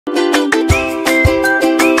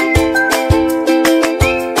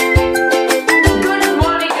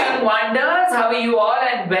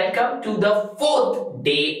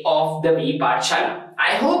Day of the we पाठशाला।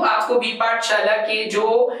 I hope आपको we पाठशाला के जो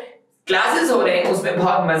क्लासेस हो रहे हैं उसमें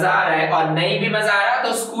बहुत मजा आ रहा है, और नहीं भी मजा आ रहा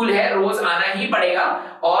तो स्कूल है, रोज आना ही पड़ेगा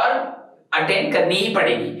और अटेंड करनी ही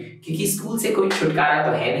पड़ेगी, क्योंकि स्कूल से कोई छुटकारा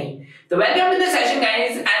तो है नहीं। तो welcome to the session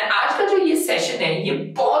guys, and आज का जो ये सेशन है ये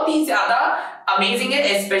बहुत ही ज्यादा अमेजिंग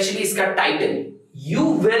है, स्पेशली इसका title, you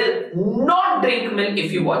will not drink milk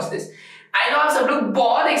if you watch this. I know आप सब लोग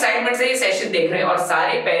बहुत एक्साइटमेंट से ये सेशन देख रहे हैं और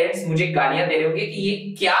सारे पेरेंट्स मुझे गालियां दे रहे होंगे कि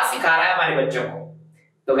ये क्या सिखा रहा है हमारे बच्चों को।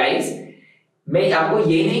 तो गाइस, मैं आपको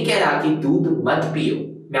ये नहीं कह रहा कि दूध मत पियो,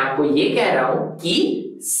 मैं आपको ये कह रहा हूं कि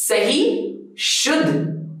सही, शुद्ध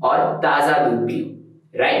और ताजा दूध पियो,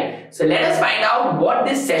 right? So let us find out what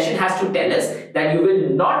this session has to tell us that you will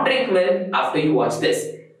not drink milk after you watch this.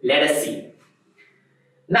 Let us see.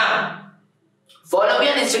 Now, follow me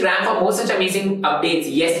on Instagram for more such amazing updates.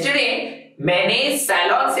 Yesterday मैंने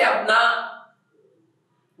salon से अपना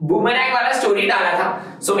boomerang वाला story डाला था,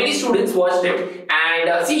 so many students watched it and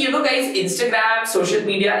see you know guys, Instagram social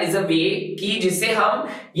media is a way कि जिससे हम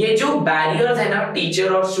ये जो बैरियर्स है ना टीचर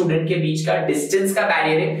और स्टूडेंट के बीच का डिस्टेंस का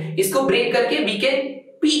बैरियर है, इसको ब्रेक करके we can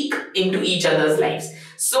peek into each other's lives.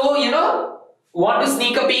 So you know, want to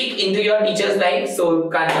sneak a peek into your teacher's life? So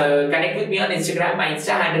connect with me on Instagram. My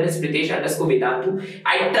Insta handle is Pritesh_Vedantu.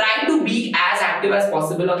 I try to be as active as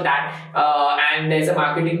possible on that, and there's a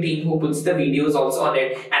marketing team who puts the videos also on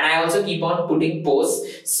it, and I also keep on putting posts.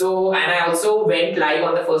 So and I also went live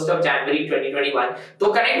on the 1st of January 2021.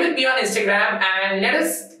 So connect with me on Instagram and let us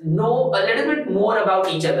know a little bit more about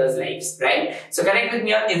each other's lives, right? So connect with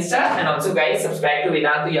me on Insta, and also guys, subscribe to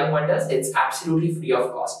Vedantu Young Wonders. It's absolutely free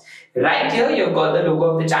of cost. Right here you've got the logo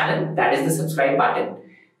of the channel, that is the subscribe button.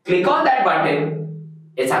 Click on that button,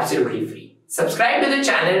 it's absolutely free. Subscribe to the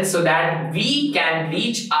channel so that we can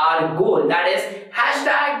reach our goal, that is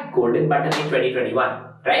 #golden button in 2021,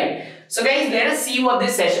 right? So guys, let us see what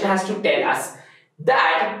this session has to tell us,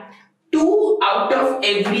 that 2 out of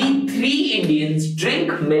every 3 Indians drink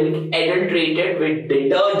milk adulterated with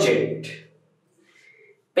detergent.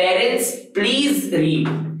 Parents, please read.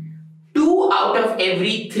 2 out of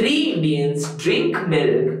every 3 Indians drink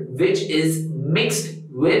milk which is mixed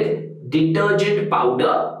with detergent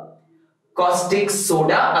powder, caustic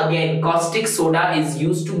soda. Again, caustic soda is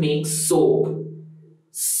used to make soap,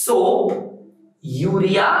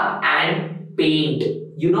 urea and paint.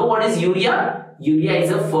 You know what is urea? Urea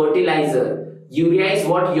is a fertilizer. Urea is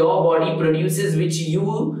what your body produces, which you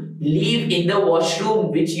leave in the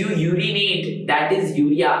washroom, which you urinate. That is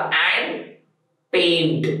urea. And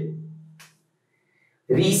paint.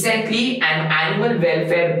 Recently, an Animal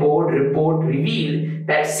Welfare Board report revealed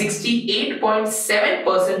that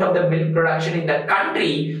 68.7% of the milk production in the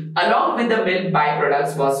country, along with the milk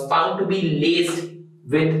byproducts, was found to be laced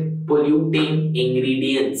with polluting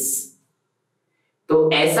ingredients.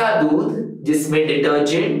 तो ऐसा दूध जिसमें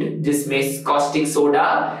detergent, जिसमें caustic soda,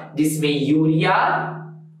 जिसमें urea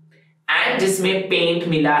and जिसमें paint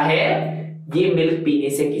मिला है, ये मिल्क पीने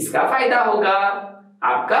से किसका फायदा होगा?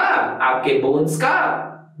 आपका, आपके बोन्स का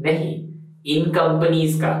नहीं, इन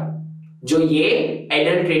कंपनीज का जो ये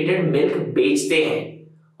एडल्ट्रेटेड मिल्क बेचते हैं।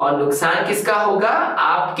 और नुकसान किसका होगा?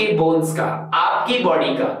 आपके बोन्स का, आपकी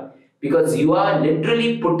बॉडी का, because you are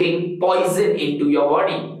literally putting poison into your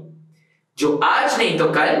body, जो आज नहीं तो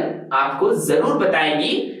कल आपको जरूर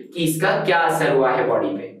बताएगी कि इसका क्या असर हुआ है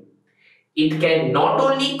बॉडी पे। It can not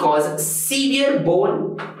only cause severe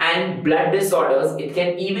bone and blood disorders, it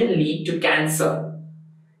can even lead to cancer.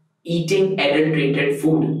 Eating adulterated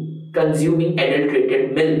food, consuming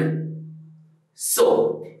adulterated milk.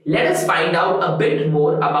 So, let us find out a bit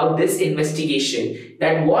more about this investigation,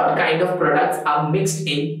 that what kind of products are mixed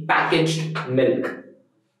in packaged milk.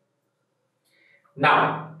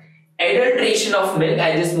 Now, adulteration of milk,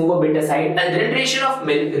 I'll just move a bit aside. Adulteration of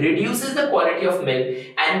milk reduces the quality of milk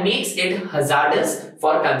and makes it hazardous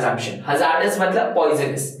for consumption. Hazardous matlab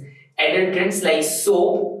poisonous. Adulterants like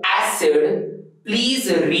soap, acid, please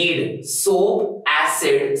read, soap,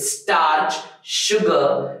 acid, starch,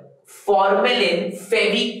 sugar, formalin,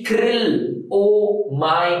 fevicryl, oh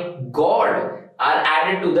my god, are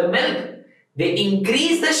added to the milk. They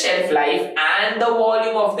increase the shelf life and the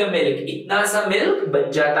volume of the milk. इतना सा milk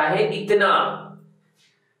बन जाता है इतना.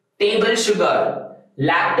 Table sugar.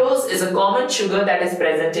 Lactose is a common sugar that is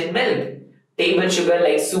present in milk. Table sugar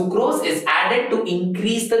like sucrose is added to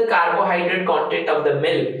increase the carbohydrate content of the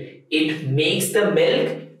milk. It makes the milk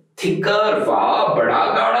thicker. वाह, बड़ा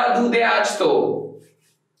गाढ़ा दूध है आज तो.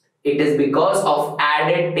 It is because of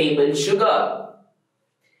added table sugar.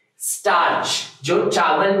 Starch, जो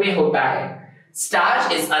चावल में होता है,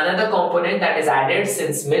 Starch is another component that is added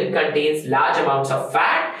since milk contains large amounts of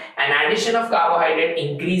fat, and addition of carbohydrate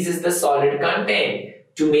increases the solid content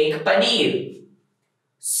to make paneer.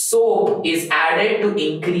 Soap is added to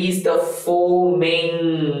increase the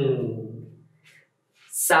foaming.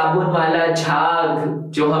 साबुन वाला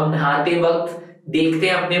झाग जो हम नहाते वक्त देखते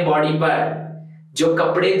हैं अपने बॉडी पर, जो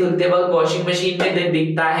कपड़े धुलते वक्त वॉशिंग मशीन में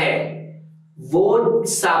दिखता है, वो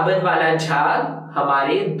साबुन वाला झाग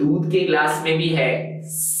हमारे दूध के ग्लास में भी है.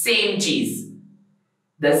 सेम चीज,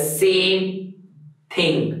 the same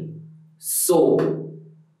thing, soap.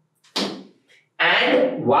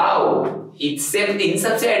 And wow, इन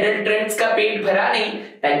सबसे एडल्ट्रेंट्स का पेट भरा नहीं,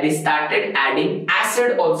 that they started adding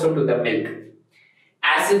acid also to the milk.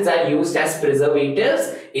 Acids are used as preservatives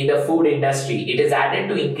in the food industry. It is added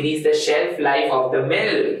to increase the shelf life of the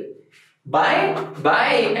milk. Buy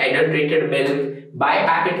adulterated milk, buy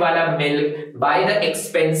packet wala milk, buy the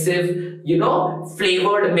expensive,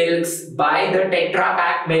 flavored milks, buy the Tetra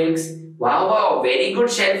Pak milks. Wow, very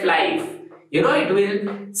good shelf life. It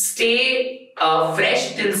will stay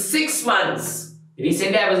fresh till 6 months.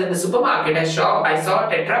 Recently, I was in the supermarket. I saw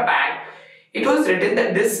Tetra Pak. It was written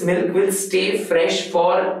that this milk will stay fresh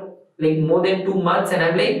for like more than 2 months, and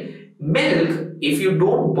I'm like, milk, if you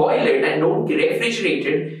don't boil it and don't refrigerate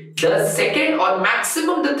it, the second or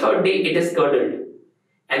maximum the third day it is curdled,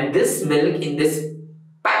 and this milk in this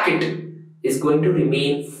packet is going to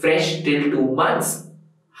remain fresh till 2 months.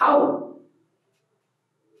 How?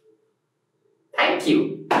 Thank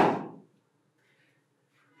you.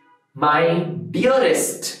 My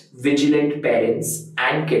dearest vigilant parents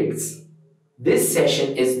and kids, this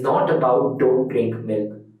session is not about don't drink milk.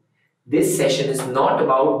 This session is not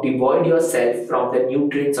about devoid yourself from the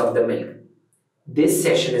nutrients of the milk. This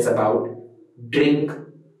session is about drink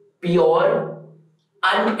pure,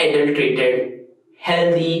 unadulterated,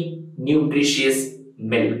 healthy, nutritious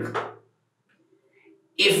milk.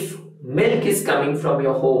 If milk is coming from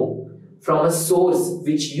your home, from a source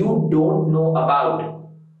which you don't know about,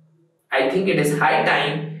 I think it is high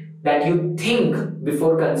time that you think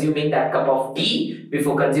before consuming that cup of tea,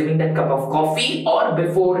 before consuming that cup of coffee, or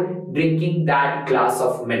before drinking that glass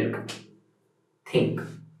of milk. Think.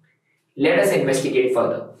 Let us investigate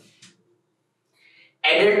further.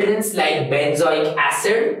 Adulterants like benzoic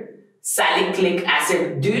acid, salicylic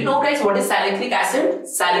acid. Do you know, guys, what is salicylic acid?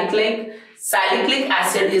 Salicylic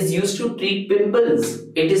acid is used to treat pimples.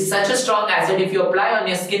 It is such a strong acid, if you apply on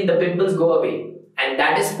your skin, the pimples go away. And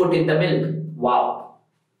that is put in the milk. Wow.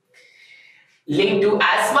 Linked to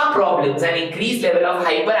asthma problems and increased level of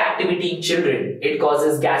hyperactivity in children, it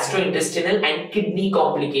causes gastrointestinal and kidney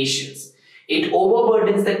complications. It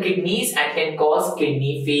overburdens the kidneys and can cause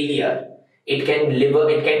kidney failure. It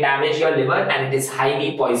can damage your liver, and it is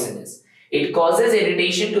highly poisonous. It causes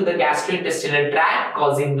irritation to the gastrointestinal tract,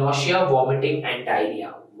 causing nausea, vomiting, and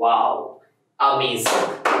diarrhea. Wow,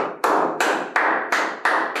 amazing.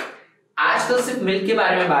 आज तो सिर्फ milk के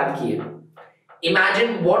बारे में बात की है.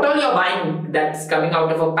 Imagine what all you're buying that's coming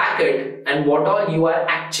out of a packet and what all you are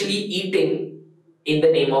actually eating in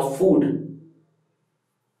the name of food.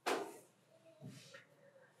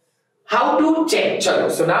 How to check? Chalo.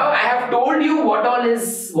 So now I have told you what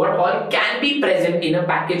all can be present in a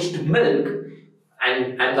packaged milk,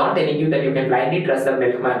 and I'm not telling you that you can blindly trust the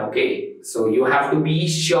milkman, okay? So you have to be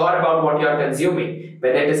sure about what you are consuming,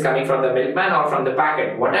 whether it is coming from the milkman or from the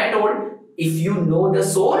packet. What I told, if you know the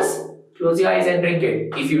source, close your eyes and drink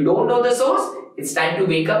it. If you don't know the source, it's time to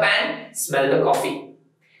wake up and smell the coffee.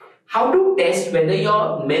 How to test whether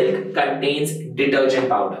your milk contains detergent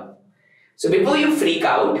powder? So before you freak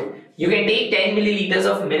out, you can take 10 milliliters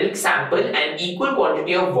of milk sample and equal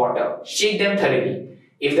quantity of water. Shake them thoroughly.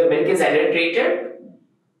 If the milk is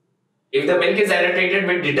adulterated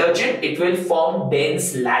with detergent, it will form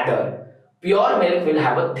dense lather. Pure milk will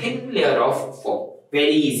have a thin layer of foam.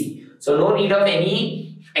 Very easy. So no need of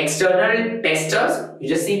any external testers. You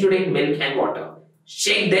just need to take milk and water.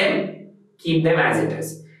 Shake them, keep them as it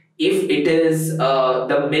is. If it is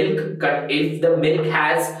if the milk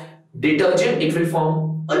has detergent, it will form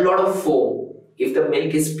a lot of foam. If the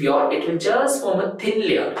milk is pure, it will just form a thin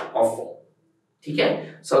layer of foam. Okay?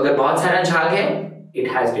 So अगर बहुत सारा झाग है, it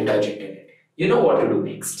has detergent in it. You know what to do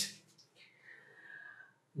next.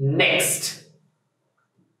 Next,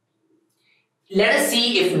 let us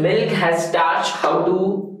see if milk has starch. How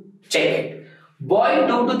to check it? Boil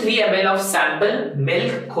 2 to 3 ml of sample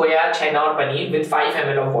milk, khoya, chena or paneer with 5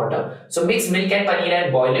 ml of water. So mix milk and paneer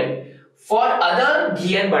and boil it. For other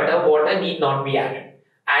ghee and butter, water need not be added.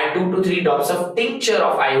 Add 2 to 3 drops of tincture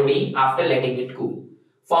of iodine after letting it cool.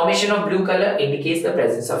 Formation of blue color indicates the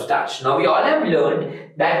presence of starch. Now we all have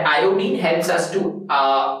learned that iodine helps us to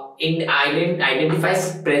identify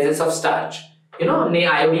presence of starch. You know, हमने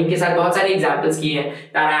iodine के साथ बहुत सारे examples किए हैं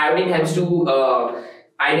that iodine helps to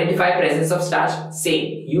identify presence of starch.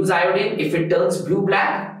 Same, use iodine. If it turns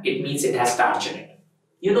blue-black, it means it has starch in it.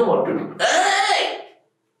 You know what to do,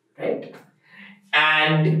 right?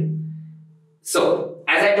 And so,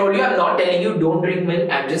 as I told you, I'm not telling you don't drink milk.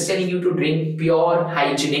 I'm just telling you to drink pure,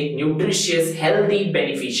 hygienic, nutritious, healthy,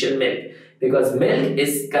 beneficial milk. Because milk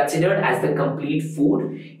is considered as the complete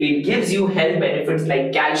food. It gives you health benefits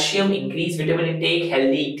like calcium, increased vitamin intake,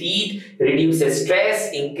 healthy teeth, reduces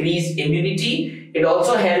stress, increased immunity. It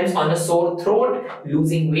also helps on a sore throat,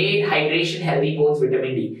 losing weight, hydration, healthy bones,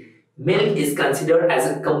 vitamin D. Milk is considered as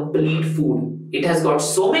a complete food. It has got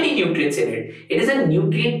so many nutrients in it. It is a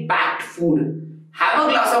nutrient-packed food. Have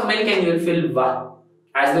a glass of milk and you will feel wow,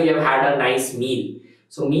 as though you have had a nice meal.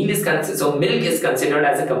 So milk is considered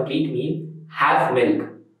as a complete meal. Have milk.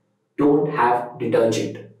 Don't have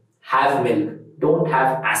detergent. Have milk. Don't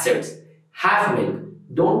have acids. Have milk.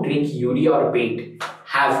 Don't drink urea or paint.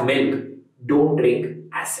 Have milk. Don't drink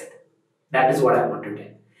acid. That is what I want to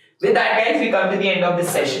tell. With that, guys, we come to the end of this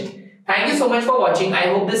session. Thank you so much for watching. I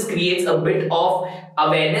hope this creates a bit of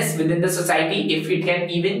awareness within the society. If it can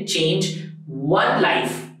even change one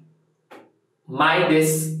life,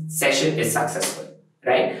 this session is successful.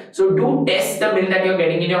 Right? So do test the milk that you're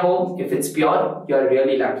getting in your home. If it's pure, you're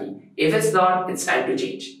really lucky. If it's not, it's time to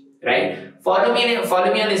change. Right? Follow me on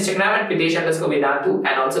Instagram at Pritesh_Vedantu,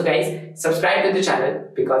 and also guys, subscribe to the channel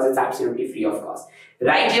because it's absolutely free of cost.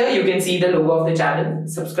 Right here, you can see the logo of the channel.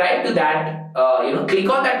 Subscribe to that. Click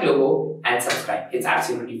on that logo and subscribe. It's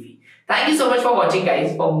absolutely free. Thank you so much for watching,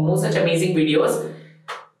 guys. For more such amazing videos,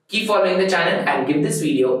 keep following the channel and give this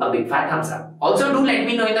video a big fat thumbs up. Also, do let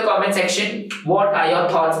me know in the comment section what are your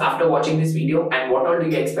thoughts after watching this video and what all do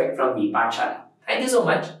you expect from me, Paathshaala. Thank you so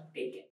much.